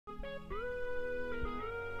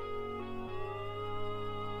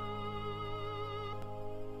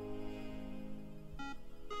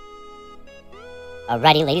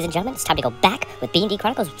Alrighty, ladies and gentlemen, it's time to go back with B&D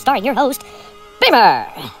Chronicles, starring your host, Beamer!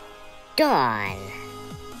 Gone.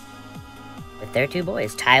 With their two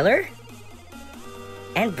boys, Tyler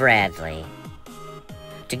and Bradley.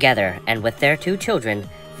 Together, and with their two children,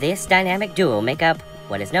 this dynamic duo make up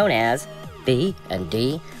what is known as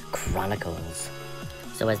B&D Chronicles.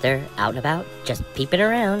 So as they're out and about, just peeping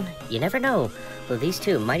around, you never know who these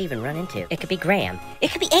two might even run into. It could be Graham,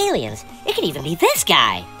 it could be aliens, it could even be this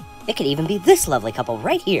guy. It could even be this lovely couple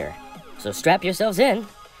right here. So strap yourselves in,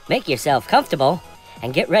 make yourself comfortable,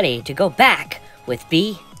 and get ready to go back with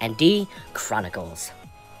B&D Chronicles.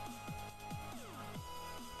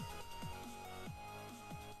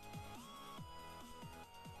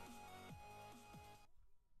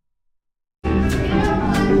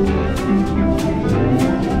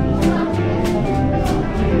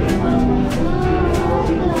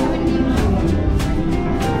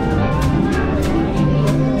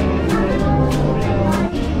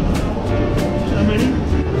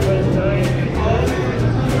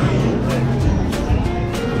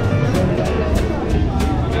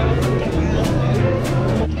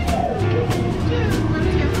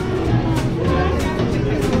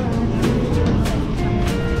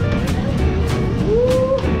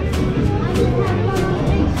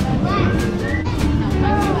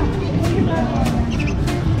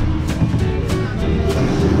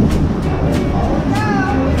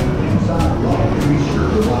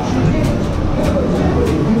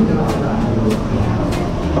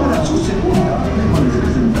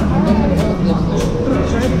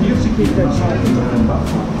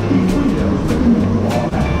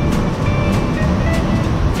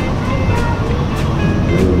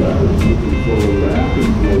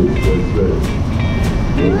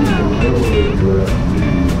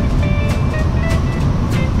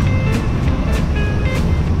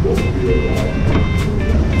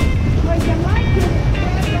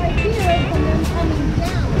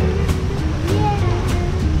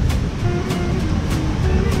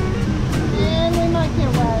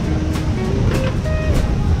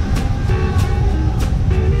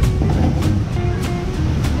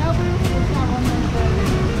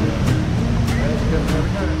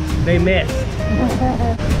 They missed.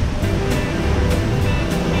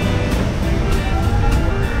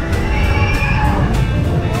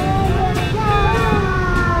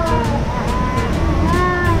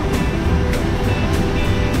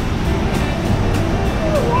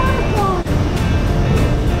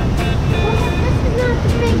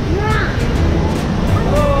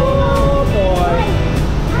 Oh boy.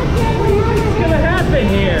 What's gonna happen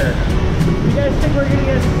here? You guys think we're gonna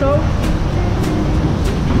get soaked?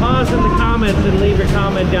 Pause in the comments and leave your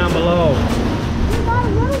comment down below.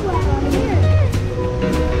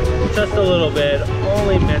 Just a little bit.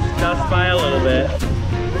 Only missed just by a little bit.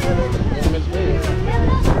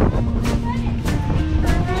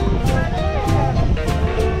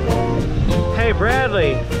 Hey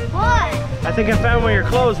Bradley. What? I think I found where your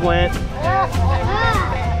clothes went. You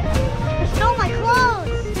stole my clothes.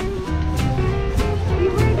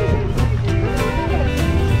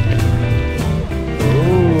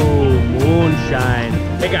 Moonshine.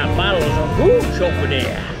 They got bottles of booze over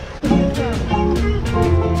there.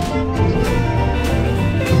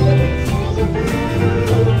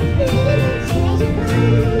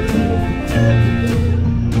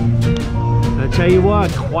 I'll tell you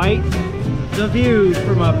what, quite the views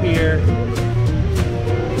from up here.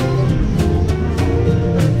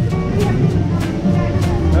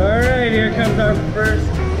 Alright, here comes our first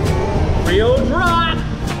real drop.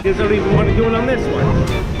 You guys don't even want to do it on this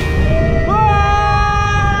one.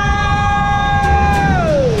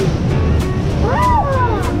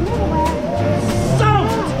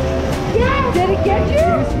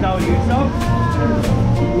 No, you soaked?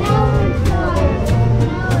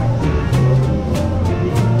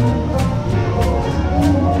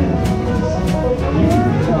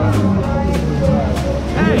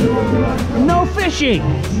 Hey, no fishing!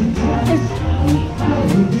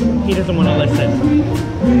 He doesn't want to listen.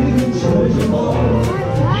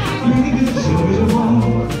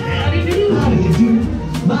 How do you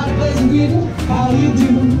do? How do you do?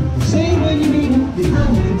 Say when you mean it, how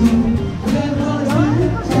do you do?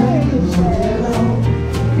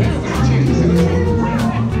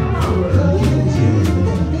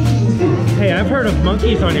 Hey, I've heard of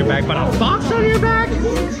monkeys on your back, but a fox on your back?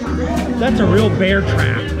 That's a real bear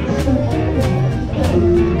trap.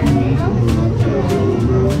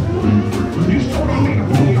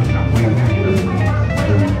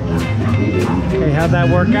 Hey, how'd that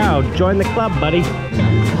work out? Join the club, buddy.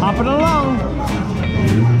 Hopping along.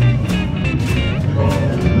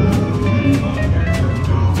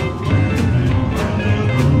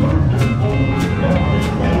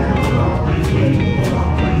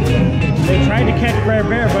 They tried to catch Brer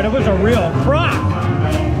Bear, but it was a real croc.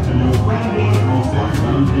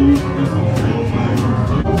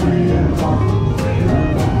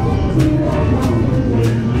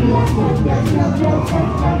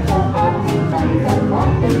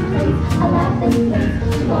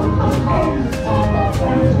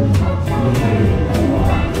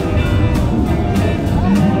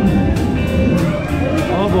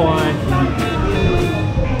 Oh boy.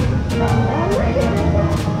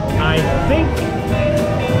 I think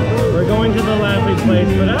we're going to the laughing place,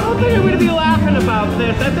 but I don't think I'm going to be laughing about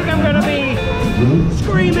this. I think I'm going to be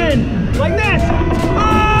screaming like this.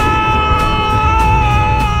 Oh!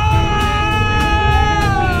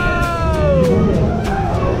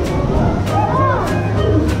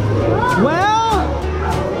 Well,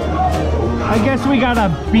 I guess we gotta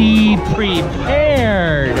be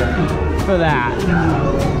prepared for that.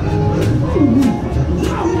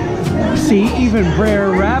 See, even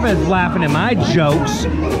Brer Rabbit's laughing at my jokes.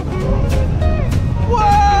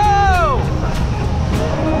 Whoa!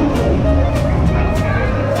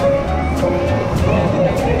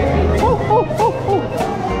 Oh, oh, oh, oh.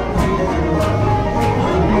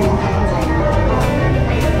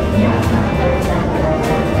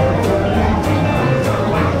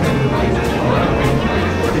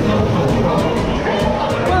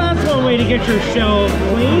 Well, that's one way to get your shelves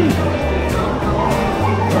clean.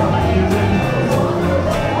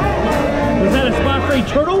 Was that a spot for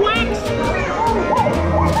turtle wax?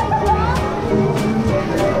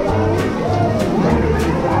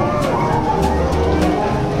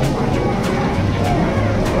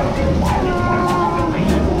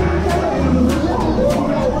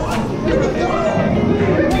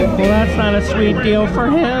 Well, that's not a sweet deal for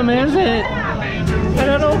him, is it? And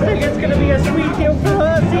I don't think it's going to be a sweet deal for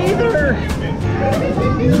us either.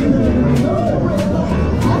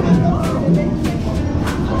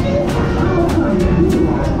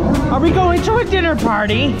 Are we going to a dinner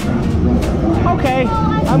party? Okay,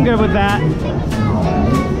 I'm good with that.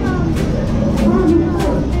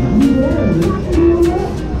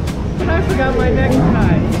 But I forgot my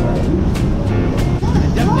necktie.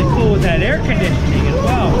 I'm definitely cool with that air conditioning as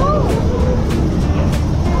well.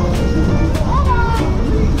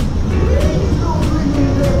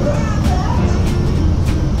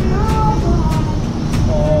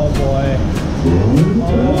 Oh boy.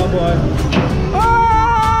 Oh boy.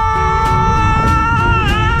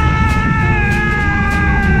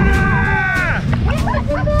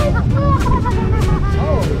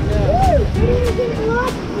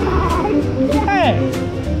 Hey!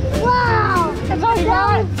 Wow! That's all you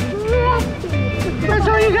got? That's all you got? That's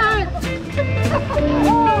all you got.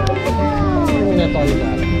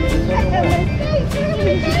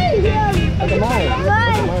 Look at mine. Look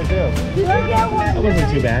at mine too. That wasn't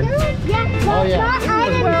too bad. Oh yeah.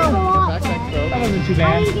 That wasn't too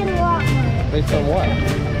bad. Based on what?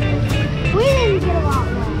 We didn't get a lot.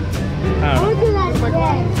 I don't We'll know. do that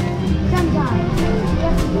today. Sometime.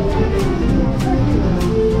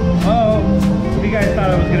 Oh, if you guys thought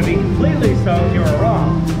it was going to be completely soaked, you were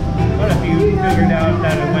wrong. But if you figured out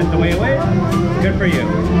that it went the way it went, good for you.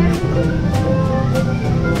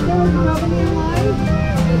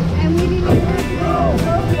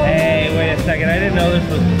 Hey, wait a second. I didn't know this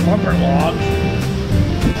was bumper logs.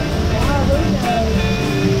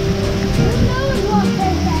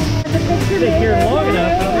 Sit here long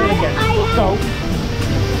enough, I don't think it gets soaked.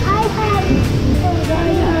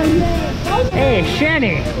 Hey,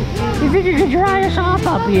 Shenny, you think you could dry us off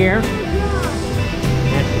up here?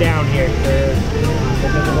 That's down here, sir.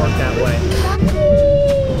 It doesn't work that way.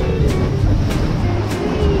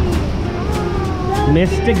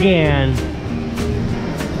 Missed again.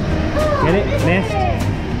 Get it? Missed.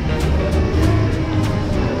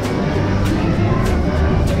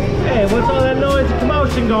 Hey, what's all that noise and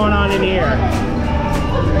commotion going on in here?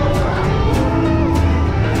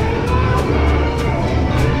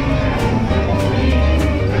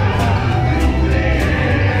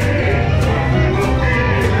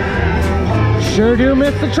 Sure do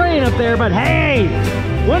miss the train up there, but hey,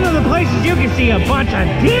 one of the places you can see a bunch of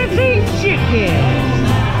dancing chickens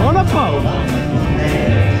on a boat.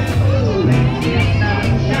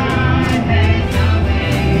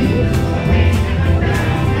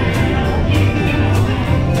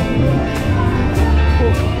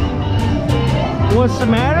 What's the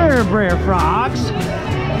matter, Brer Frogs?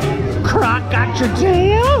 Croc got your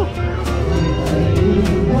tail?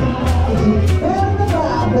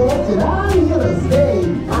 and I'm here to stay.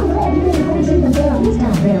 I'm glad you made it home safe and sound this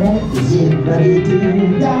time, Brenden. Jibbity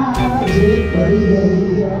doo dah, jibbity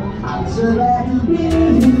hey. I'm so glad to be here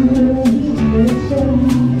to show.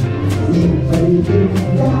 Jibbity doo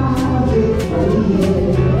dah, jibbity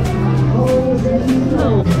hey.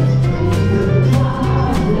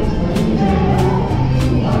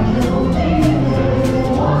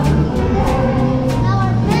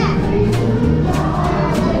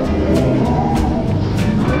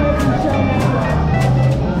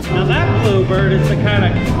 Now that bluebird is the kind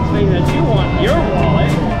of thing that you want in your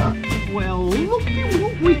wallet. Well, look at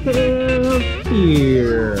what we have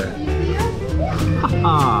here.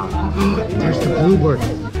 Haha. There's the bluebird.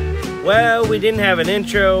 Well, we didn't have an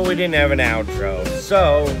intro, we didn't have an outro.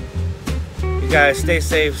 So, you guys stay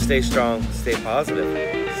safe, stay strong, stay positive.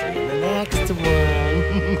 See you in the next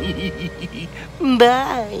one.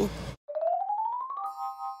 Bye.